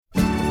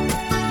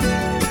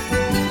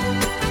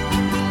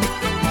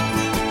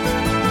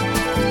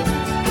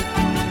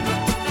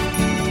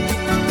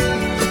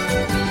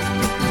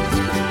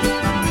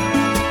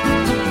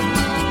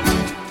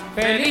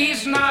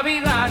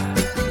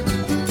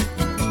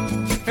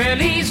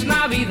Feliz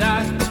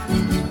Navidad,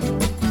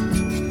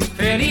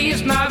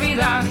 feliz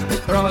Navidad,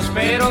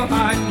 próspero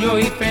año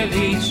y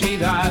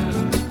felicidad.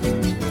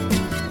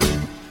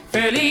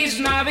 Feliz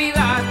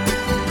Navidad,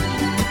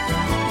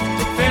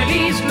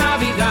 feliz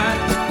Navidad,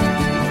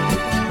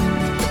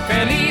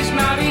 feliz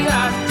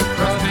Navidad,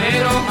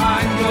 próspero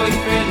año y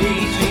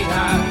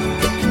felicidad.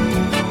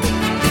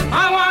 I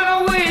wanna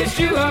wish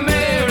you a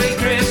Merry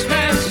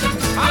Christmas.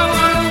 I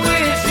wanna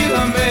wish you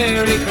a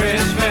Merry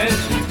Christmas.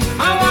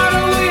 I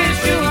wanna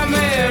wish you a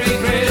Merry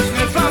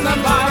Christmas from the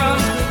bottom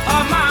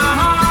of my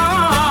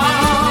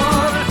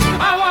heart.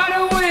 I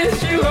wanna wish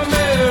you a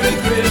Merry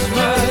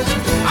Christmas.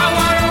 I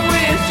wanna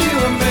wish you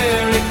a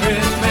Merry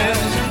Christmas.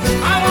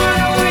 I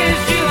wanna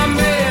wish you a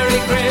Merry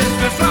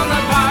Christmas from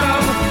the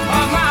bottom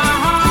of my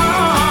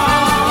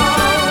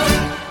heart.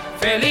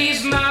 Feliz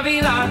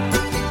Navidad,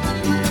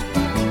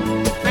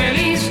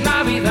 feliz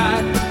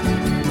Navidad,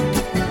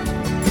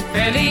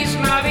 feliz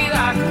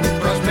Navidad,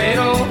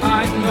 próspero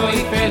año y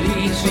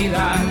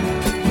felicidad.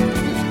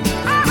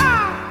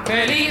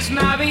 Feliz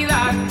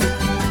Navidad,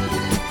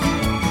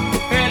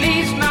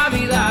 feliz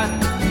Navidad,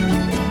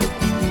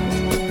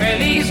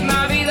 feliz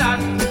Navidad,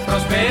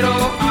 próspero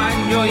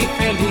año y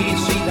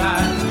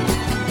felicidad.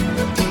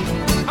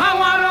 I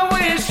wanna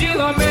wish you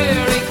a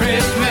Merry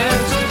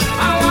Christmas.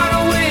 I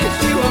wanna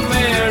wish you a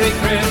Merry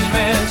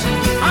Christmas.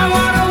 I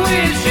wanna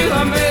wish you a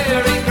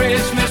Merry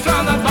Christmas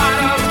from the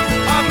bottom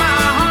of my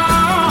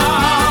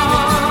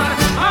heart.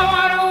 I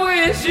wanna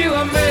wish you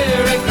a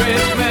Merry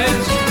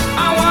Christmas. I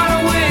wanna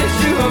wish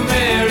you a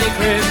Merry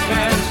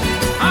Christmas.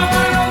 I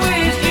wanna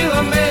wish you a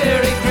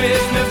Merry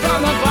Christmas from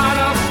the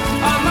bottom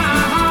of my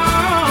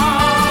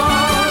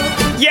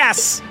heart. Yes,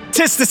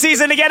 'tis the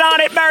season to get on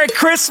it. Merry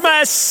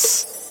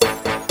Christmas.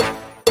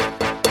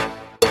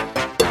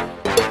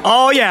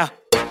 Oh, yeah.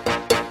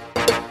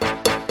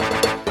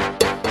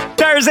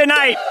 Thursday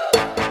night.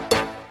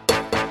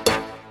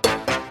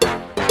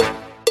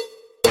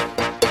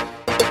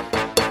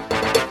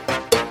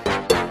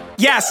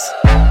 Yes.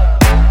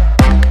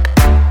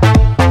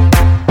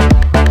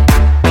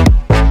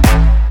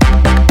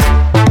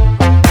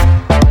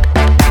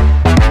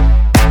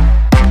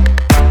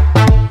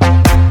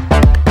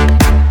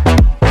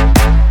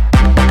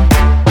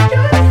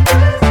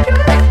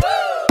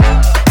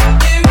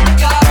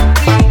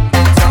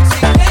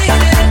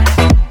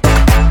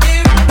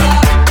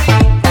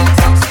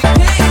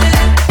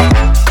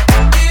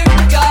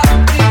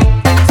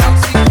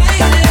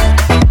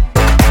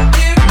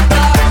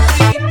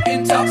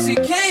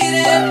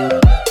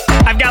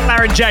 I've got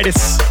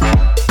laryngitis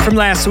from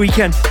last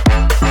weekend.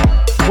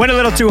 Went a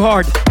little too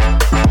hard.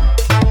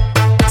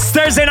 It's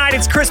Thursday night.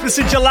 It's Christmas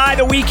in July.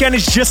 The weekend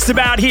is just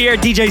about here.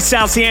 DJ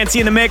Sal Cianci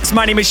in the mix.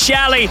 My name is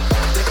Shally.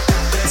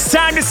 It's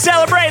time to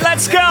celebrate.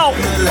 Let's go.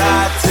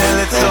 Till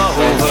it's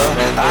over,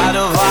 out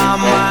of our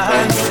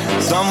minds.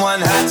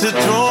 Someone had to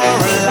draw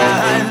a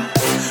line.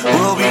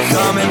 We'll be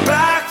coming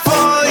back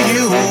for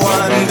you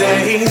one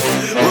day.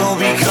 We'll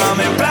be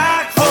coming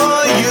back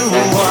for you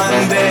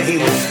one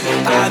day.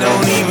 I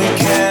don't even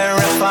care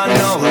if I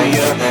know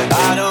you're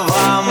out of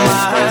our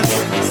minds.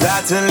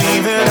 Start to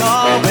leave it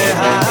all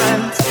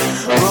behind.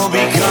 We'll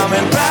be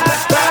coming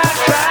back, back,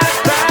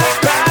 back,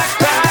 back, back,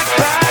 back,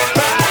 back,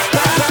 back,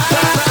 back,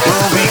 back.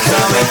 We'll be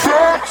coming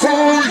back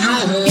for you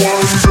one day.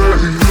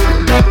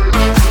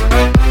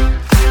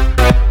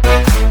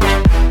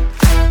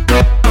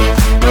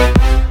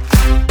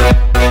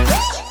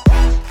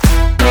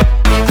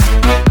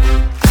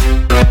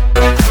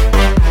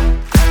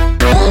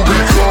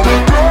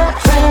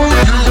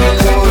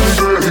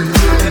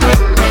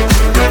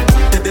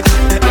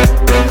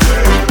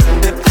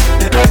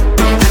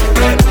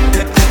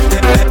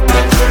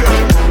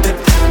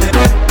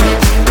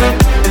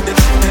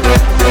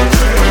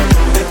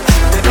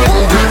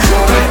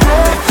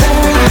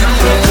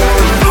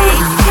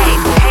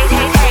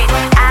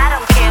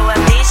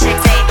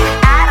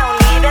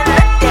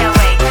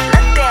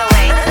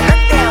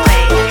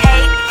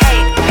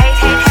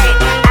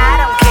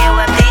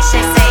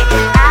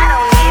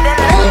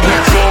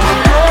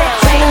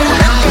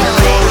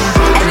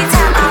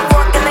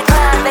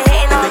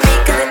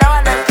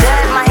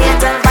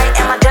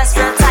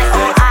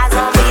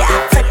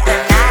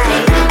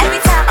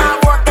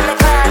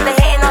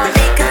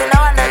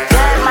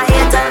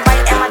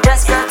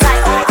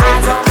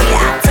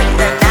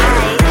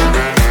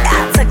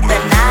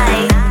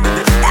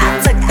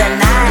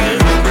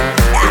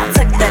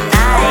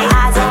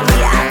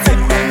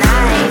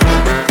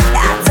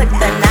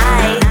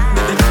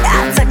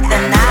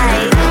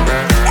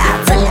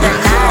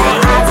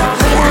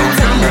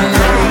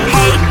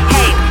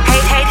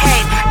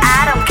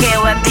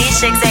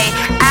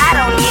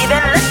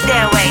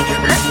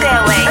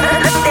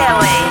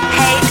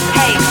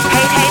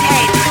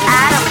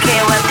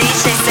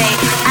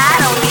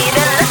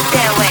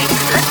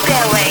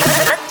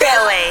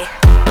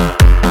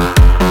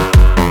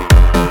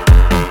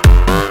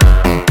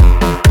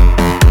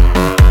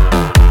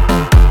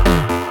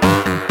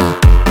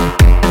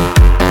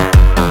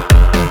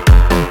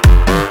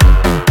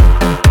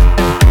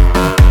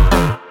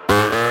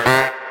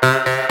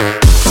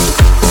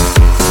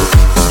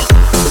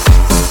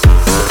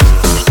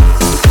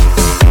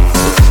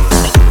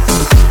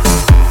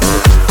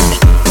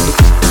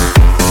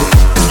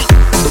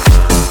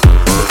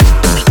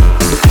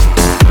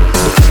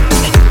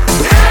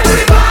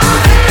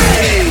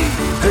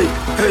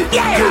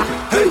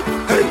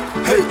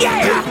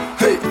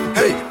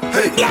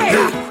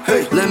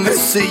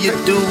 see you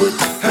do it.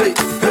 Hey,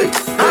 hey,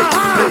 hey,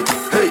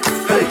 hey,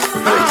 hey, hey,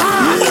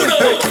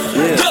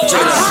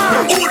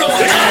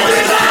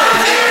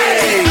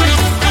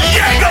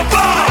 Jaeger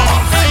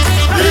bombs,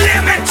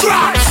 lemon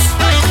drops,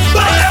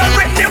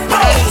 butter in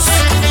nipples,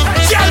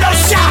 yellow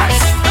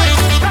shots,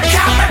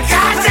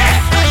 kamikaze,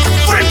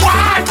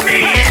 rewind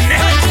men.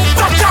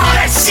 Fuck all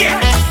that shit.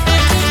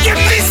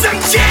 Give me some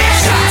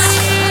jazz.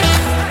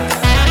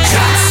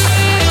 Shots.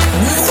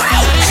 Wow,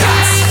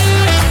 shots.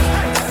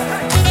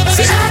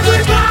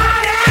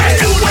 Everybody,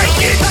 if you ain't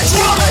getting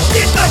drunk,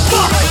 get the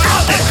fuck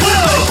out the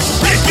club.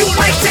 If you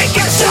ain't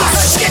taking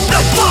shots, get the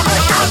fuck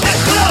out the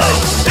club.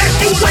 If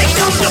you ain't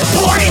come to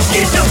party,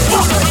 get the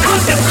fuck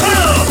out the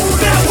club.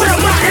 Now where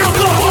my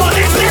alcohol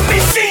is, let me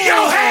see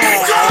your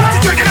hands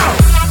up. Drink it up.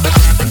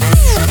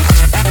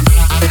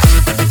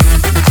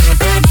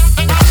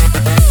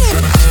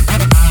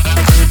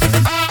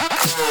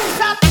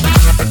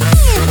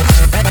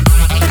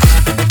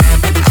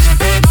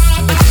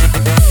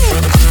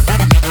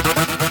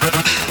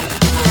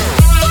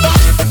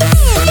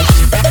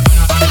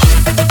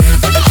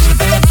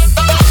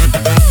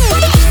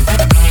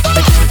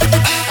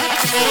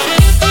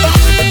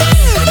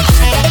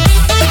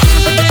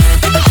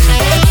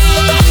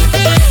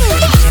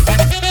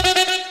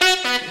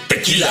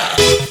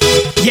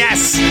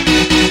 Yes.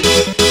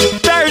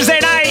 Thursday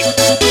night.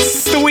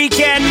 It's the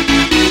weekend.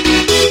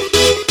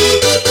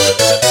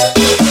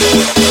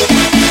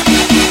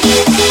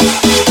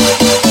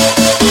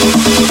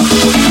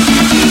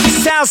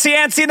 Sal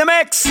Cianci in the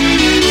mix.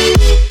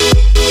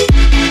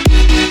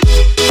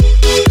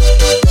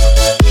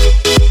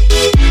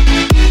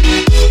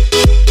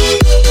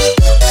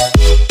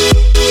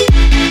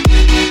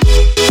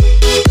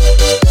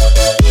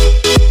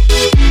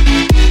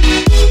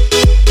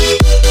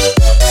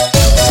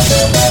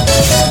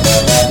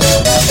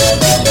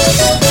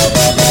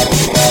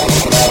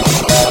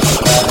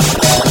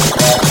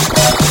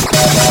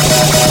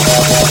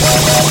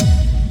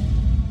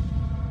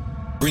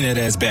 Bring that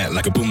ass back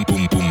like a boom,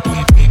 boom, boom,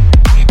 boom.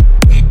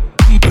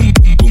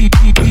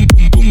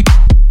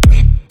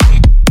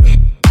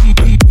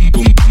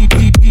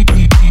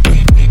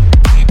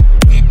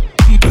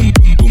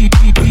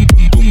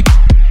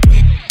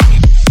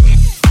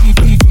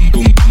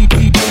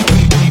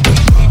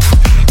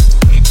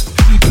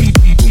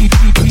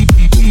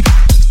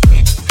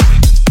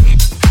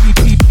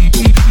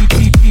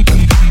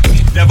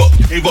 Never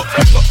gave up.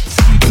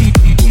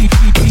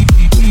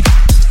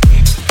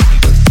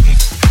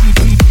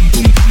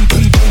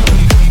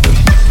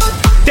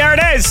 There it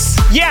is.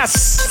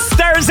 Yes.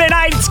 Thursday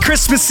night. It's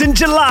Christmas in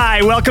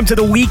July. Welcome to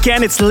the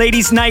weekend. It's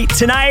ladies' night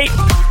tonight.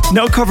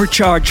 No cover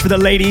charge for the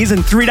ladies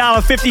and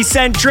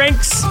 $3.50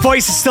 drinks.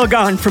 Voice is still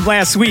gone from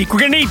last week.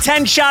 We're going to need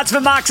 10 shots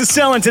of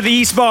amoxicillin to the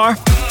East Bar.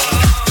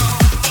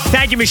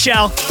 Thank you,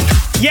 Michelle.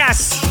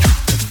 Yes.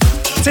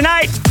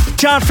 Tonight,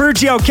 John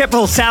Ferrugio,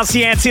 Kipple, Sal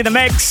Cianci in the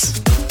mix.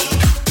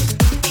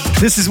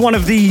 This is one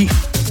of the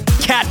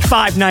Cat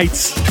 5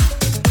 nights.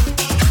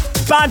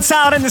 Bon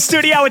Solid in the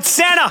studio. It's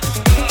Santa.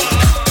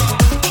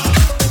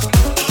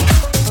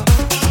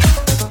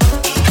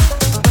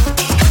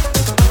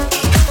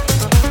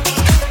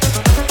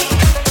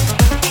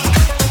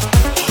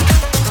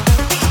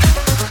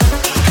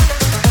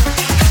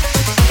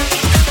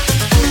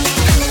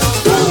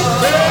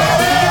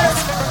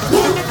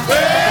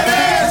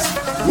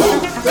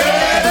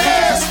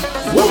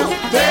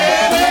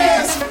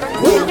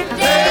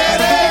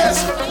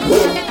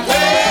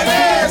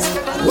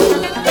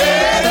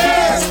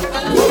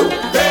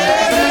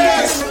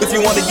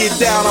 Get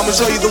down, I'ma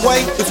show you the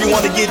way. If you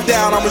wanna get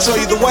down, I'ma show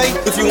you the way.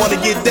 If you wanna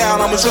get down,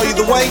 I'ma show you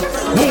the way.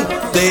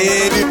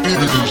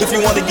 If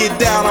you wanna get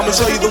down, I'ma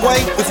show you the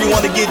way. If you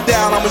wanna get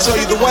down, I'ma show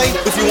you the way.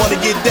 If you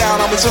wanna get down,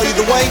 I'ma show you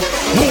the way.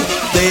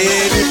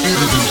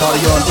 Party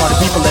on, party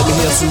people, let me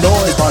hear some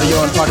noise. Party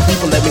on, party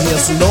people, let me hear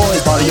some noise.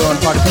 Party on,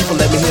 party people,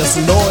 let me hear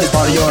some noise.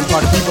 Party on,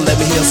 party people, let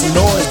me hear some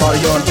noise.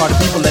 Party on, party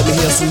people, let me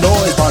hear some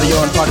noise. Party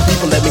on, party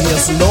people, let me hear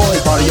some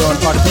noise. Party on,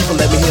 party people,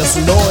 let me hear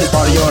some noise.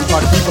 Party on,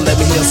 party people, let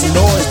me hear some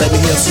noise. Let me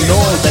hear some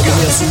noise. Let me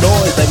hear some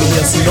noise. Let me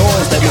hear some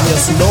noise. Let me hear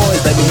some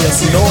noise. Let me hear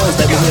some noise.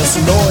 Let me hear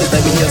some noise.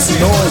 Let me hear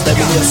some noise.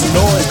 Let me hear some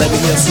noise. Let me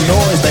hear some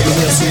noise. Let me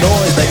hear some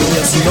noise. Let me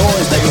hear some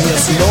noise. Let me hear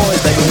some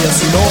noise. Let me hear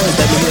some noise.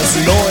 Let me hear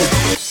some noise.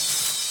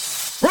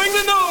 Bring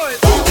the noise.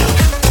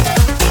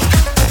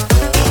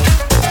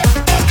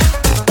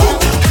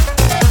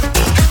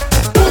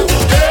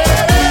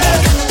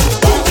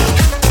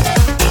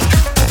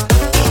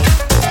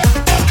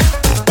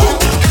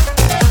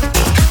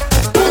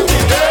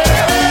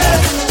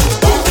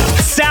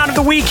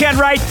 Weekend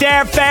right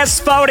there.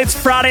 Fast forward, it's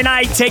Friday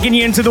night, taking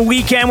you into the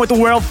weekend with the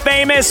world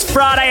famous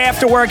Friday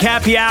After Work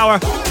Happy Hour.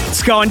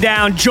 It's going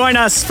down. Join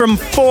us from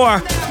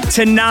 4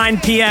 to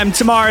 9 p.m.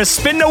 tomorrow.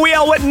 Spin the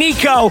wheel with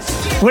Nico.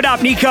 What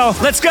up, Nico?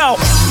 Let's go.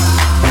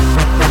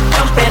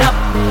 Pump it up.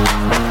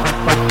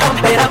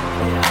 Pump it up.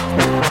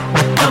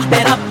 Pump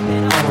it up.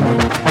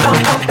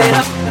 Pump it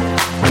up.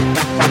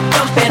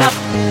 Pump it up.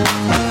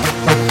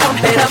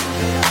 Pump it up.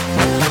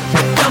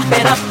 Pump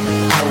it up.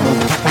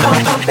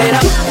 Pump it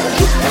up.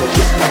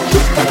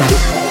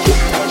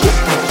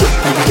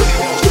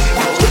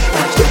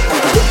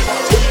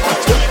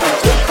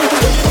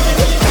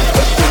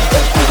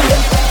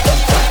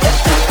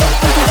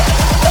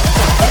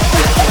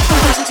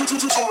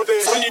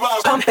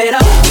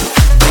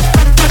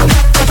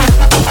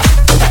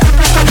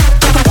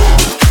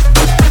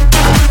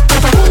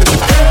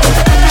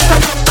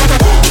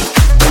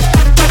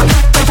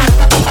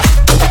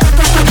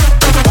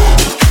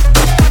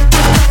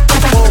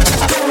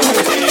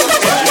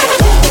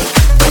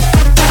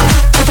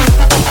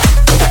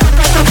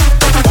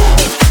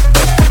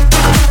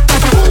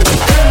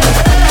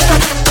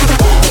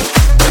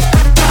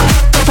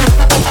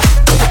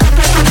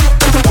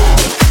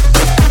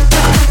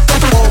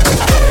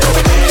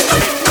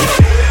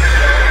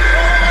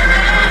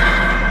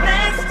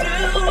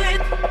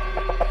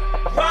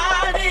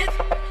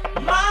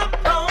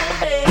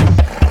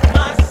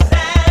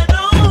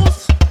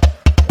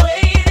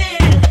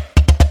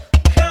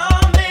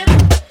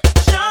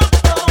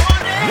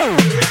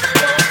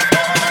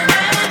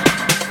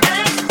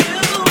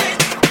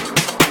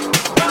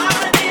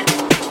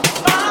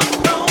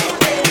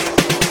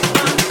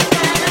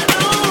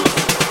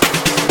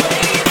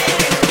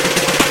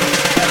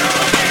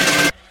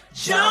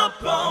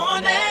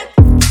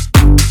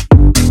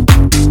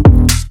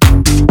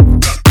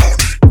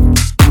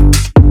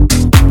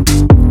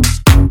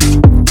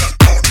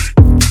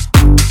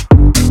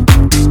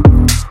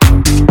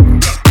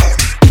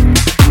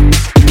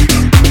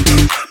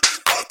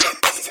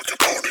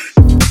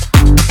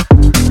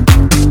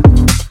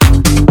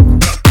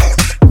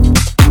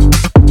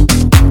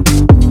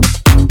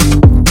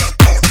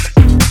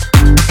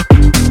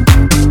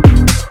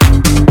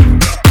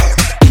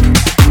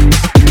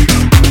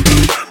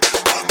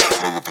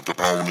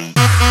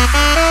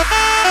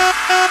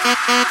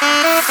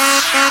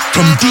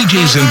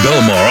 Studios in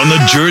Belmar on the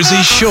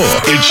Jersey Shore.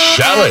 It's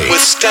Chalet with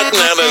Staten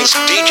Island's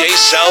DJ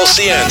Sal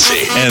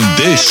Cianci. And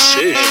this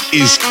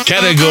is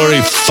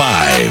Category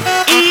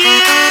 5.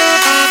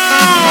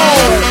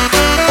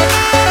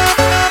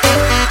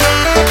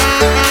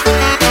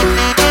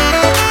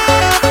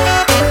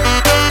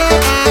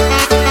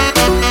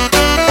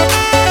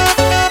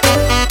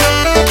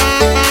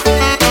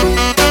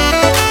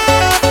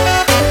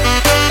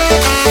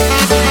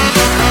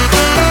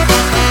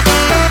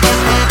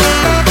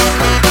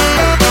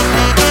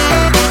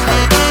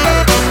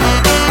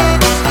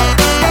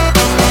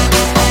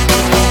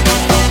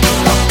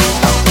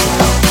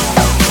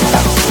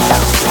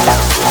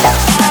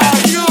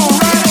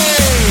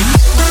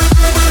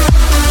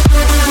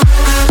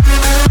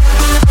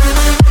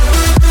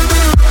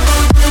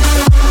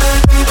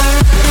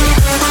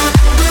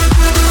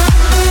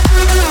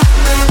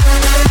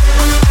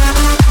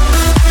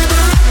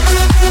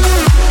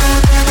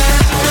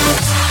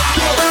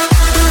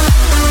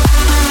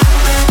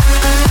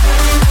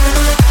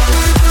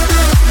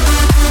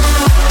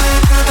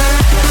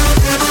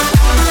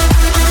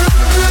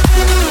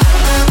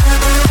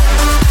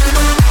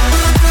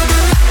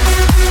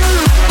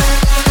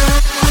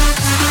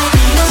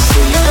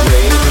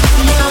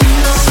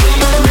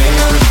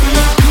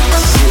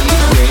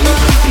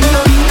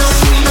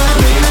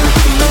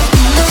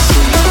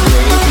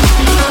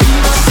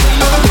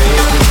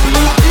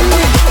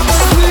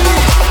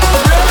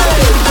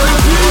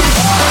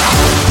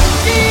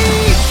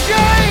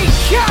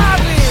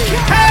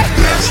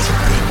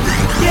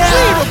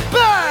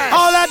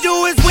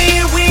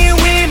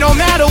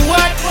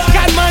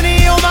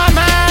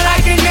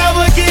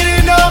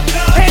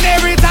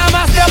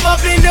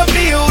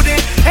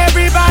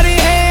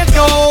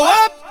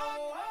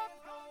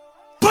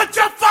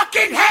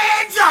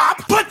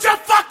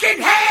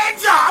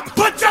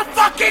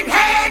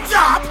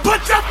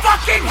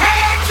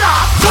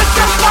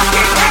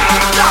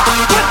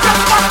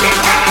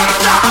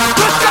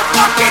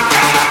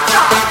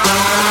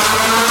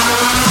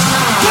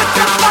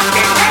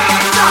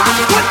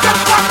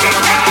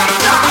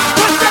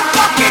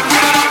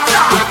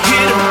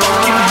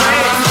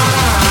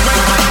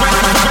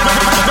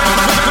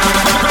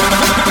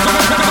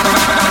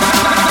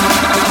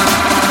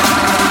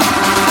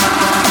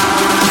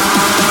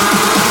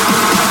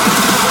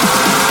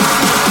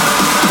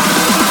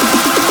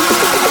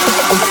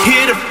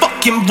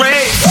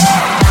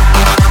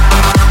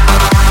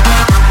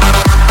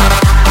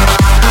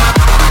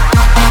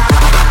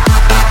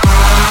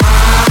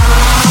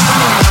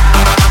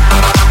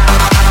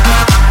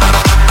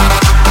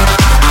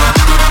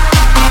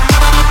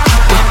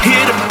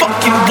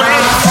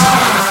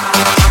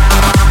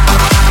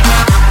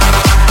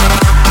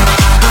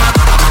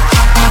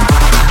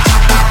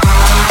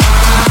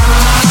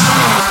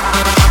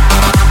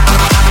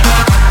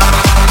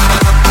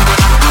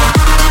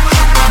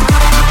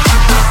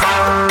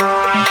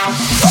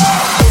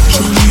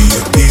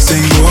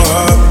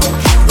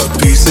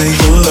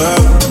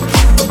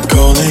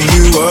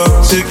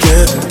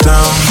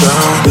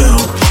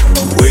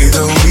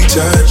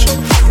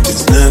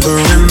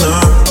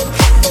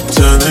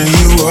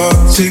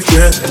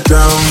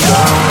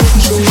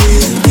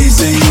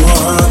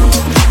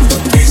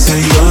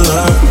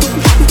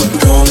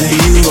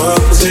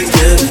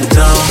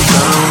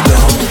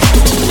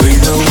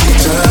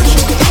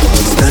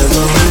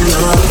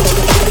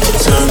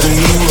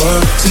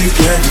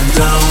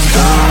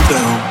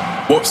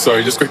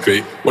 Sorry, just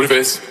quickly. What if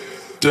it's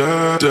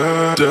da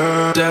da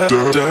da da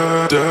da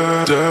da da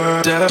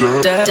da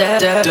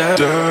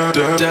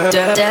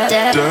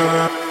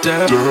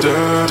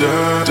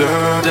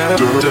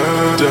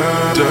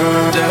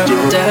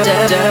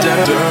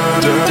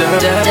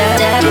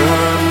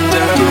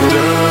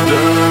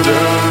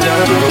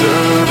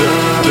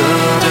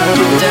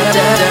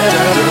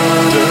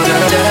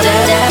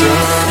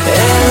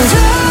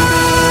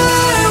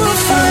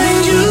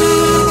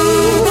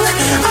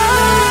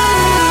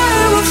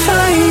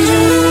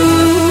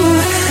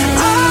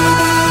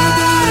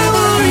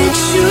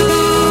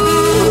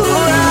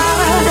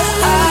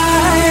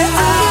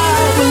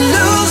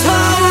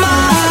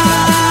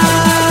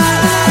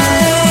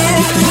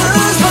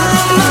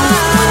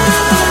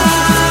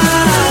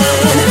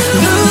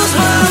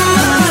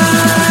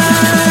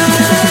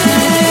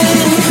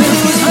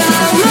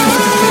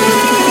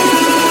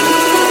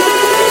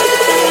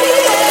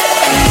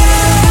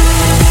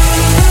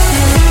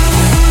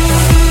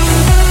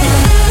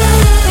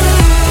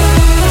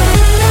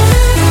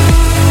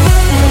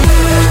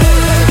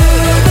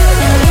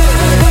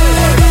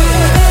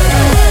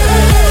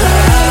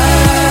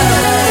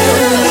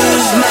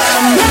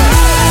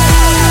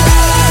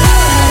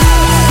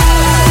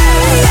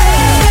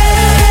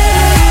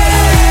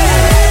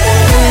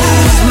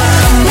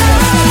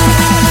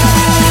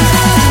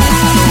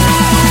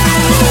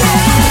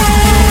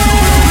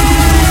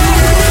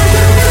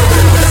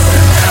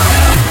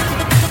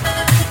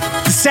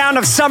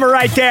Of summer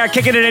right there,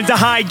 kicking it into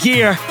high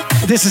gear.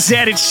 This is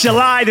it. It's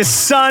July. The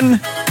sun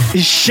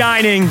is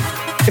shining.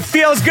 It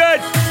feels good.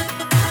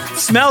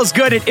 Smells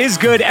good, it is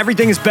good,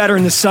 everything is better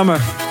in the summer.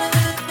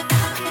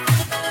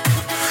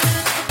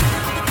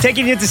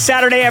 Taking you to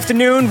Saturday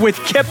afternoon with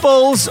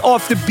Kipples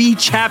Off the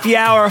Beach Happy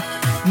Hour.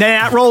 Then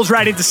that rolls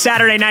right into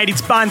Saturday night.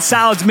 It's Bon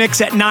Solid's mix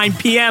at 9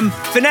 p.m.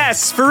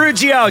 Finesse,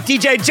 Ferrugio,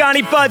 DJ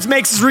Johnny Buds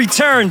makes his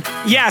return.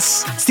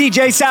 Yes, it's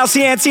DJ Sal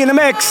Cianci in the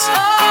mix. Oh,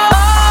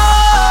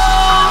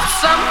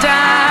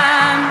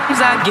 sometimes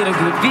I get a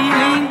good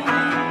feeling,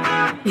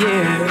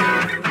 yeah.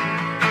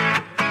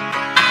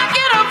 I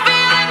get a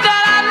feeling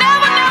that I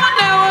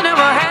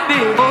never had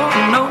before.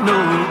 Oh, no,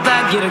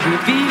 I get a good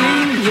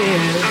feeling,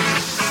 yeah.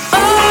 Oh,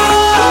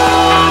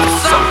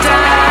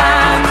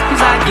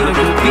 sometimes I get a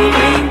good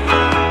feeling.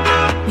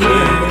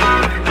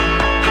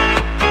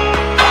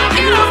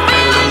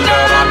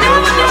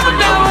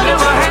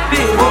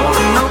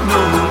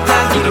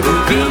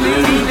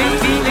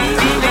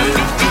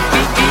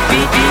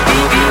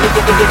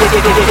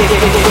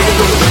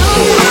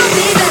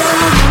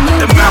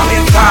 The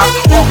mountain top,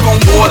 walk on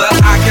water,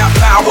 I got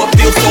power,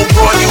 feel so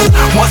royal.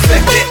 1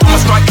 second, I'ma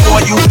strike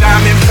for you.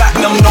 Diamond,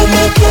 platinum, no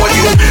more for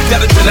you.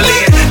 That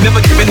adrenaline,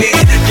 never giving in.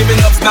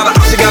 Giving up's not an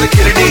option, gotta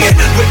get it in.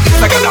 With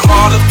this, I got the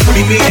heart of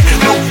 20 men.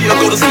 No fear,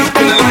 go to sleep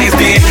in the lion's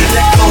den.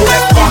 Let go,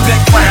 that rock, that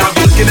crown.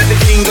 You're looking at the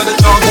king of the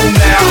jungle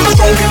now.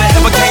 Stronger than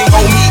ever, can't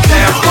hold me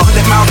down.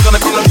 100 miles,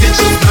 gonna feel a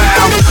bitch's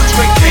bow.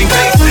 Straight gang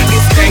bang,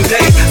 it's gang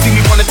day. See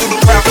me running through the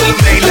crowd, full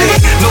of melee.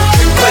 No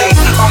trick plays,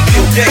 I'm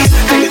Bill Gates.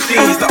 Take the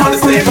things to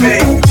understand me.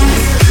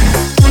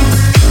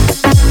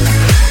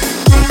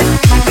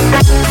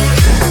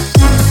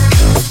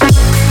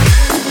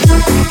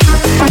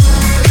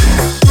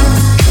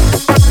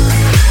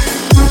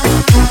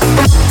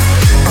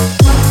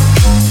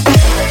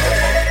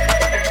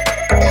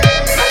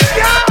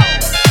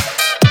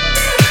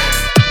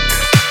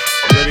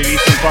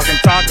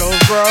 Tacos,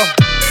 bro.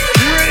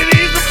 You ready to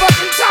eat some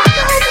fucking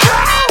tacos, bro?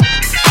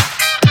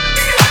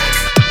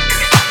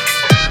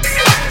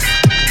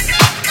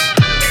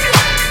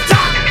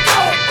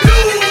 Taco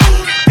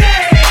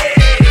Tuesday.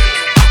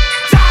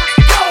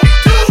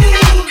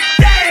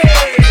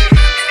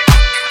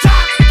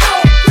 Taco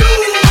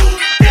Tuesday. Taco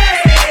Tuesday.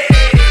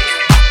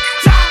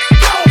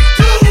 Taco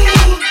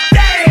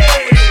Tuesday.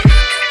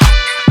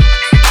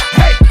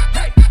 Hey,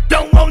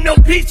 don't want no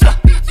pizza.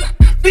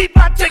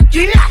 Viva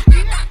tequila.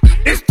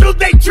 It's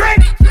Tuesday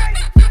drink,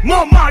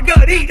 more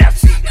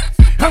margaritas.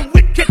 I'm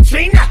with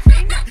Katrina,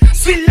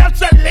 she loves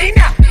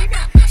Selena.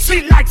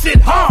 She likes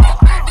it hard,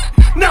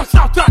 no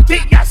salt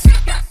tortillas.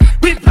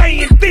 We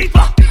playing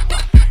FIFA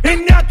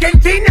in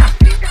Argentina.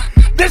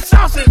 The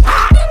sauce is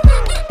hot,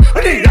 I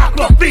need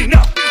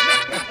Aquafina.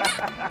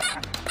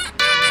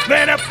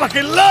 Man, I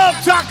fucking love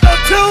Taco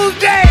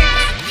Tuesday,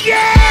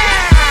 yeah!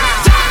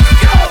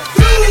 Taco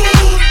Tuesday!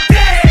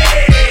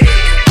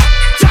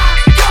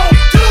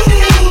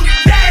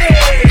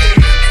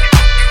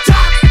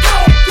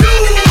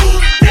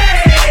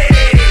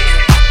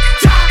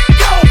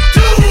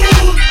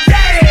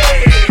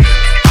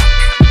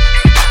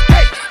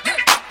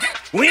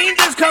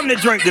 To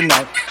drink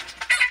tonight.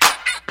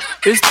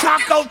 It's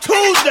Taco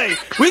Tuesday.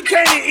 We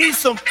came to eat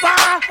some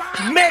fire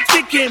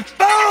Mexican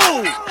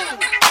food.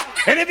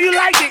 And if you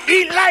like to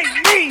eat like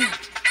me,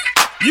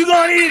 you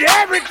gonna eat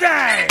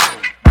everything.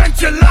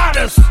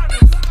 Enchiladas,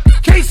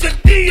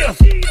 quesadillas,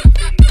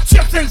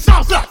 chips and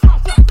salsa.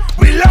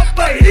 We love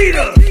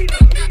fajitas,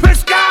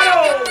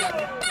 pescado,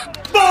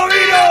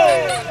 burrito,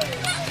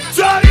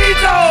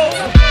 chorizo,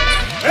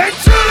 and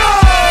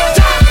churros.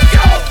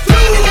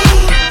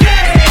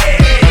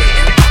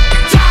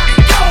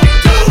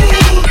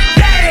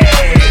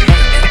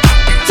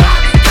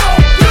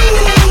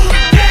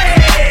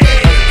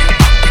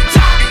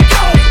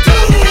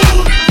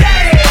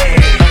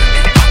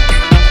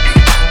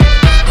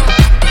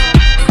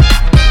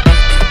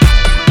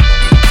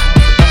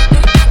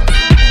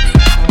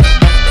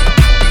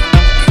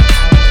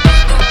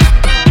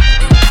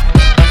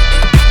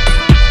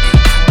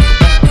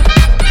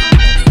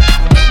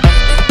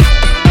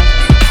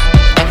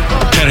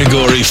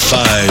 Category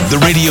 5, the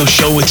radio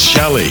show with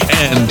Shally,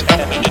 and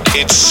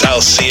it's Sal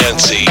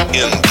Cianci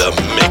in the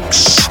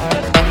mix.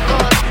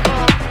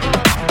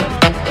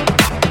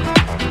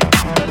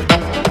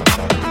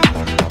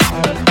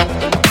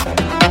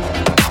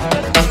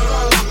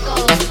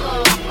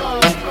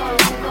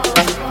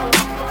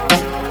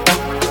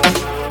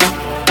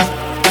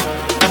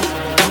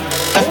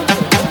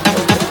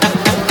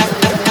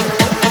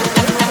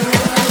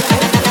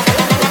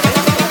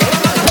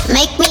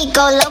 Make me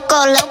go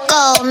loco,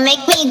 loco,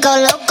 make me go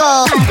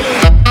loco.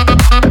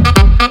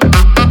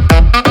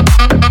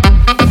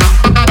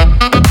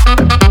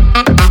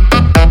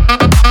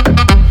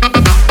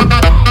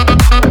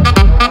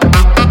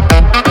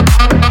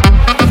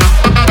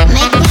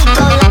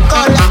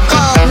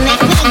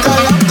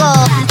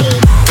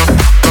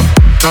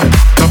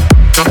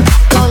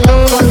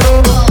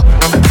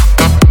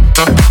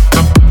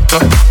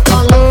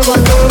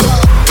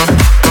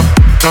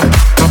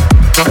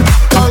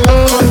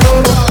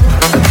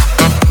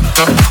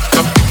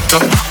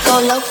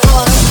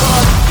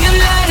 You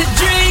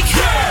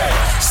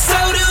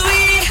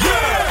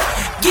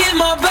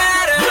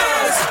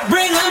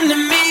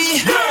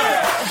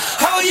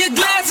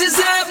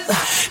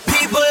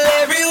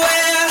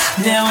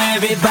Now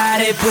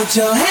everybody put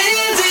your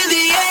hands in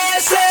the air,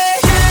 say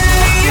yeah,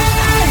 yeah,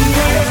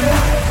 yeah.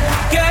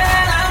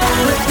 Girl, I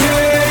wanna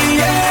girl,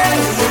 yeah,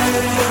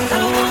 yeah. I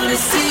wanna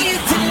see you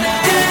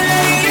tonight,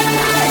 yeah, yeah,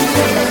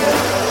 yeah.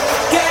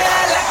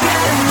 Girl, I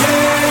gotta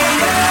girl,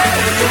 yeah,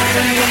 yeah.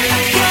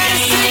 I gotta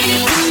see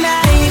you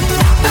tonight.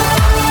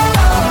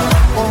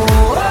 Oh,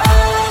 oh, oh,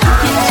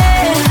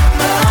 yeah.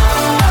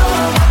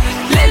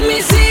 Let me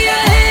see your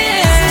hands.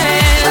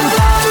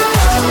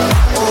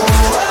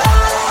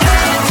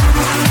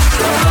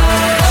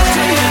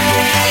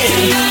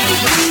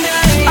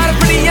 All the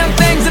pretty young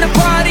things in the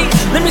party,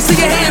 let me see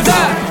your hands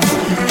up.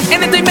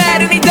 And if they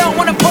mad and they don't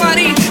wanna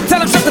party, tell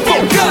them shut the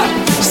fuck up.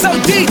 So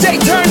DJ,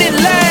 turn it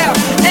loud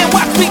and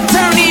watch me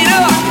turn it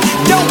up.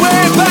 Don't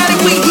worry about it,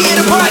 we here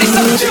to party.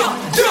 So jump,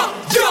 jump,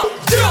 jump,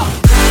 jump.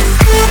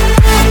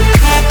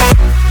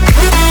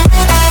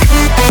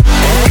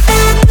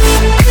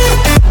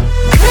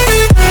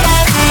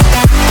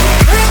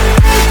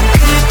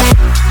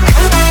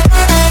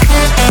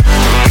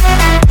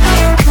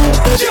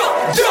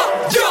 Jump,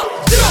 jump, jump,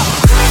 jump.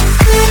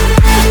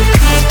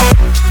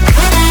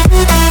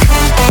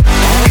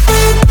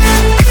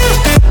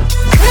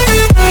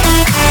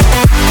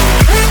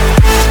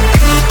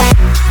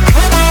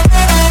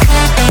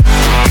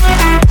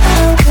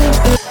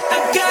 I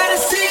gotta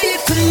see you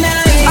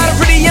tonight. All the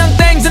pretty young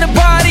things in the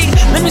party,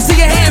 let me see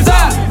your hands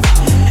up.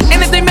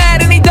 And if they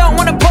mad and they don't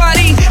wanna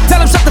party, tell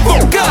them shut the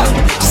fuck up.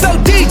 So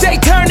DJ,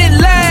 turn it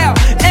loud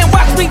and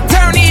watch me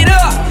turn it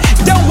up.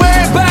 Don't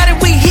worry about it,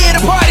 we here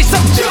to party. So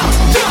jump,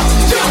 jump,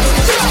 jump,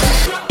 jump.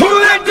 Who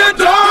let the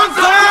dogs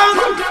out?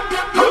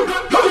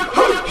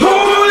 Who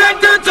let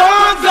the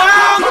dogs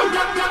out?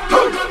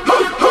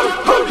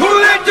 Who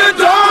let the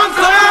dogs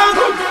out?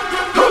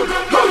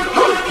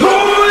 Who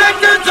let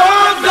the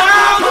dogs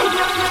out?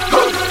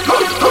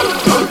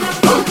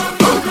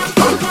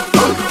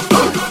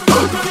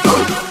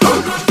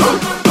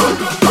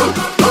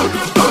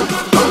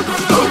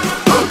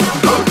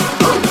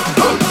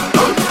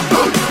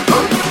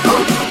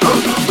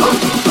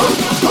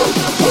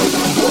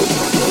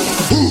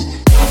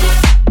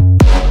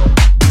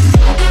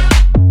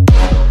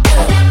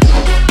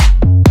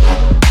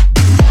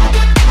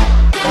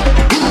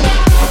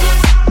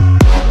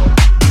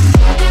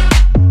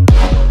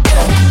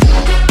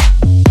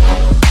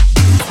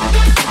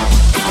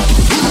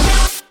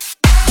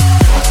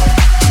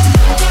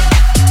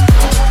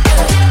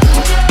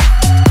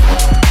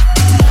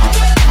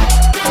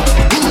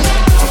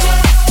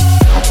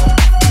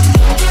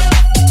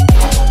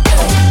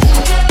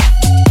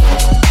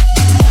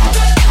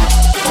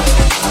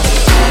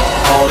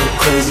 All the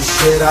crazy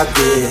shit I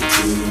did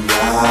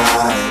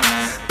tonight,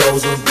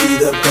 those will be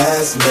the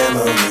best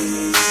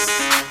memories.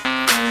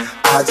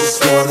 I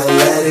just wanna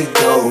let it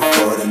go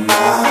for the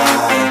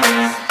night.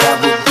 That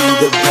would be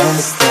the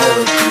best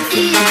therapy for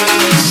me.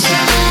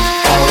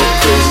 All the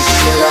crazy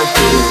shit I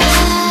did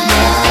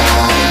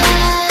tonight,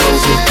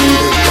 those will be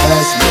the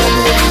best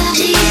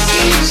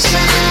memories.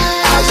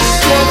 I just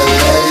wanna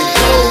let it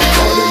go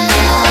for the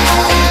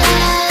night.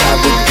 That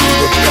would be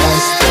the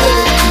best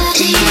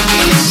therapy for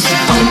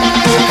me.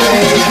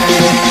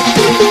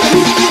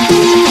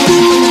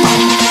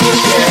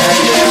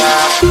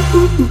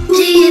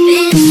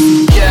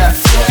 Yeah.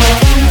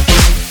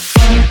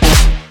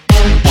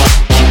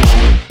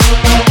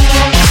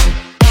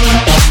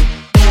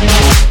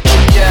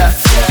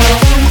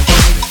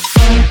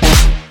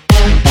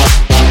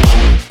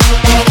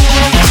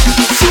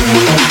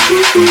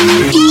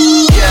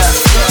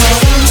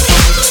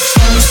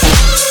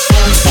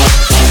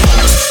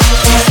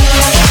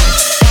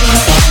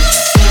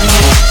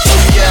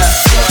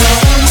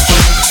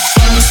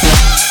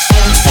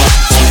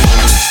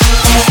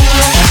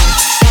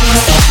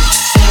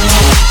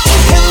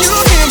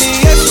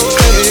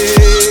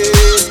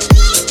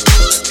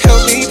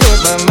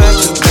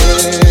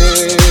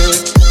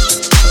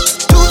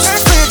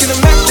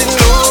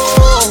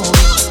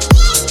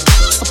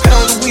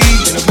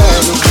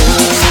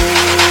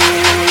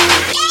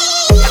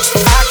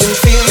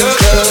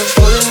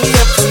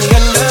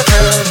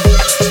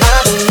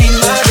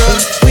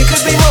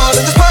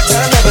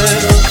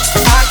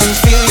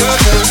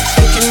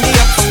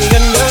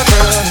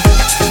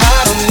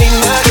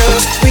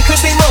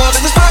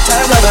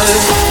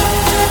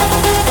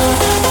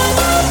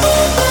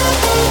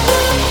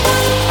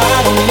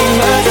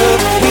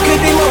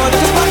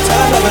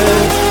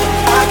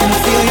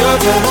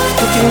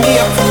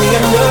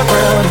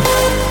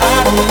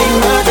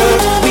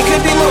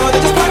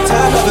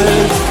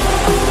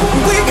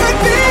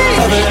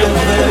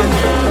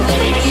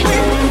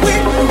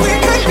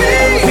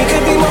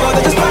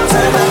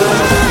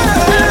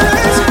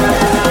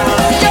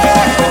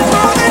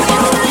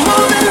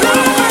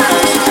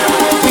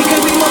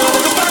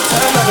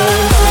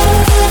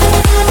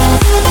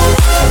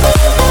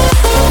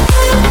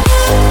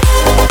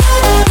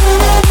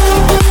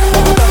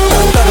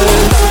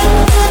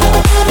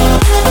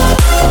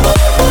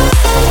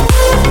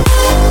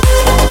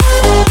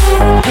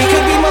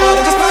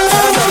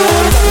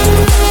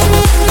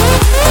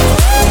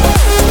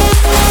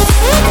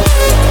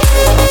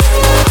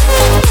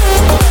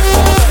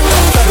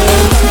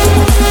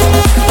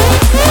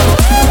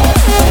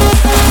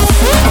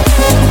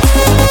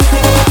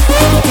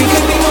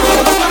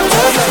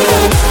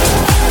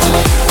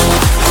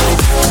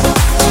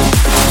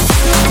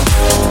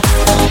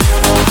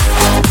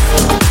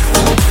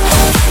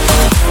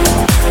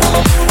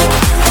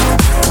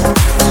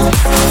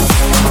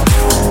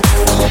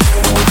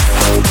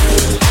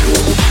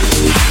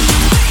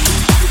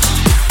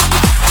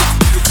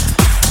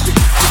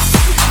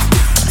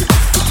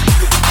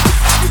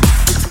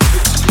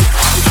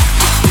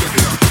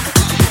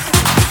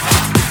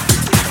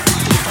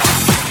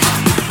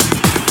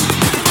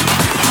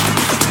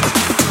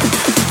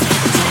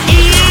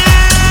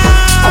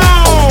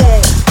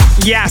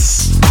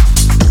 Yes.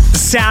 The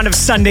sound of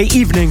Sunday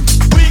evening.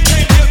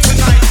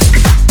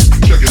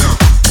 Check it out.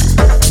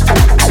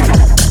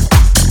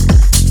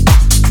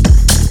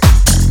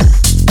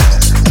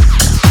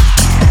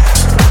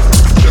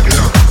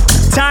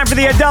 Time for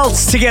the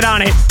adults to get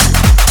on it.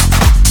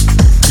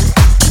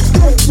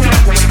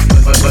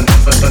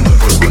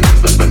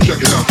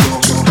 Check it out.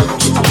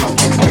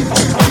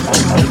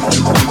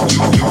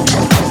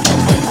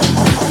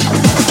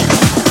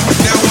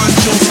 Now I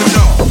choose to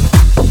know.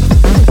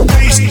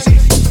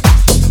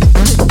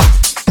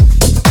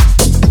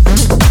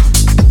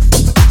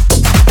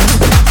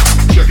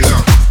 Check it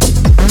out.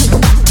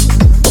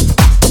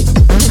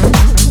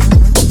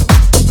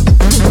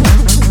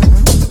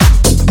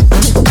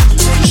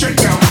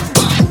 Shake out.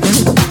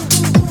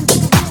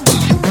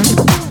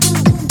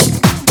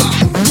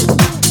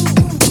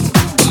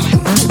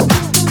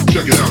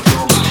 Check it out,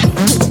 y'all.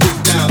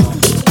 Check it out.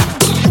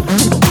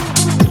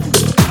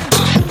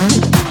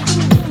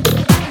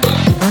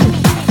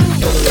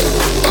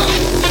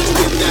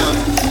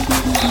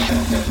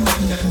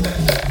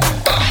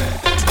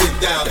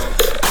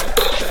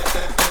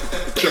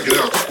 Check it out. Check it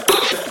out, y'all.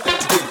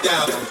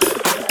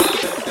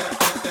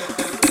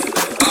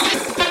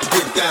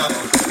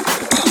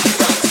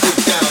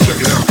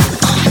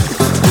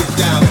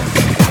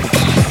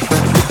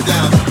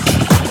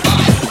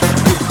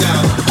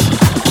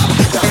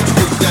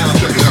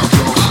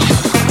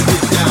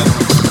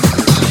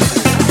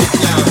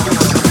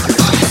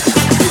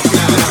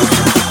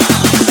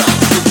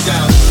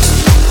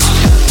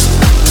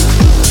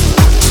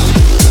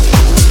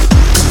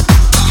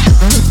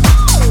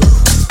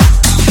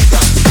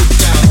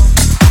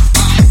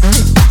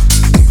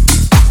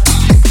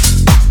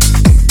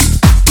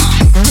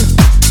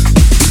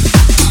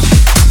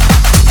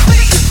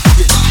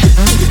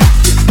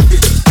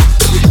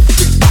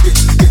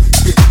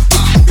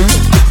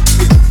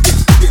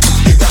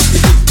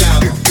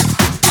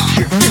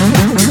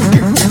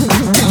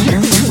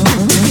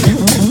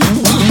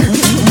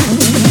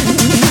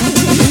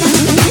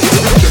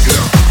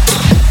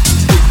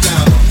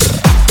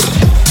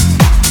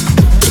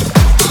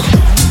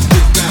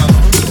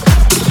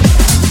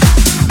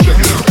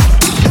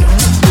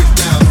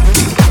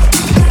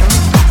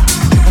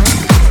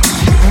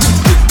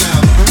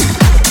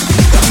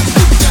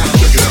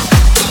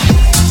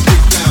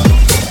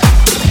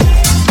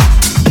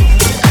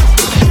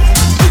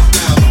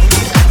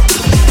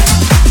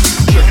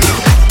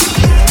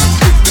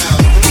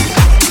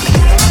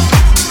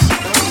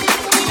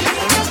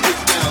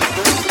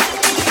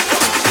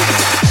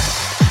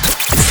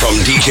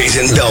 DJs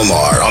in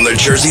Delmar on the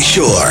Jersey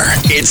Shore.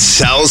 It's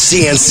Sal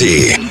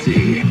CNC.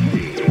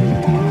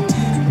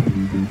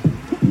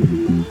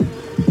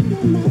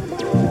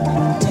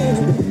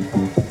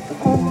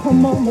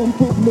 Come on and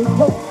put me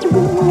close to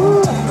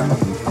you.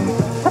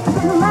 Touch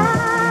my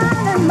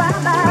mind and my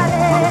body.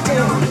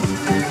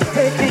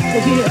 Hey, can't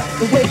you hear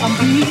the way I'm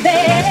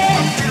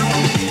breathing?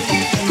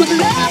 Good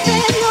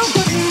loving, your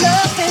good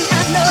loving,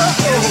 I know.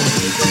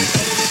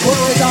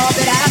 Was all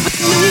that I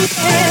need.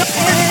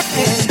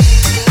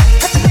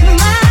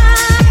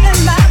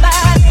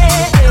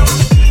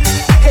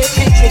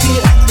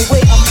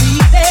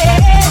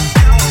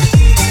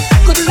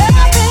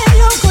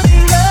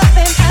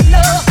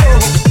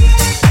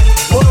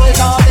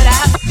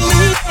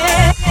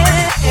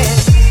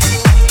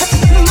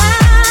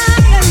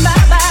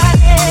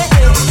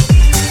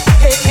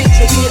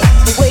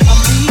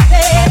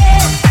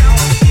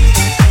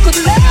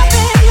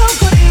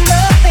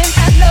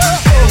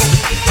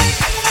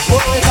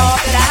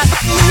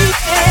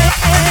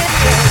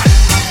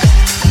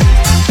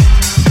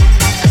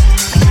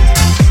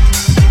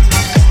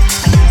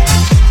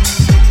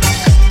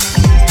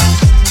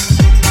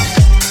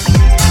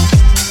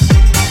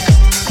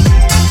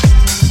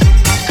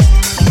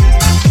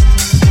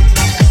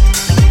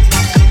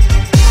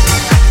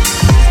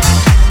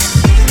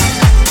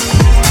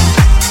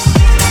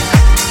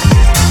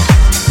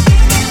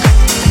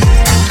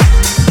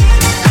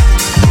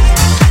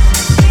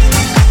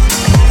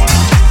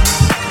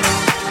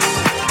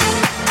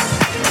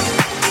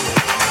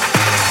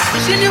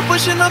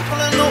 I'm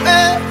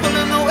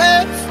pulling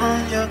away from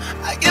you.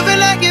 I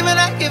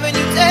give and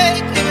you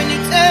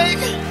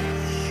take,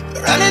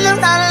 You're running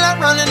around and I'm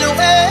running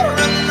away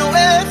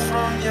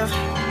from you,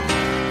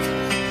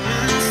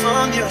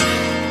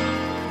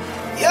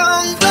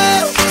 Young blood.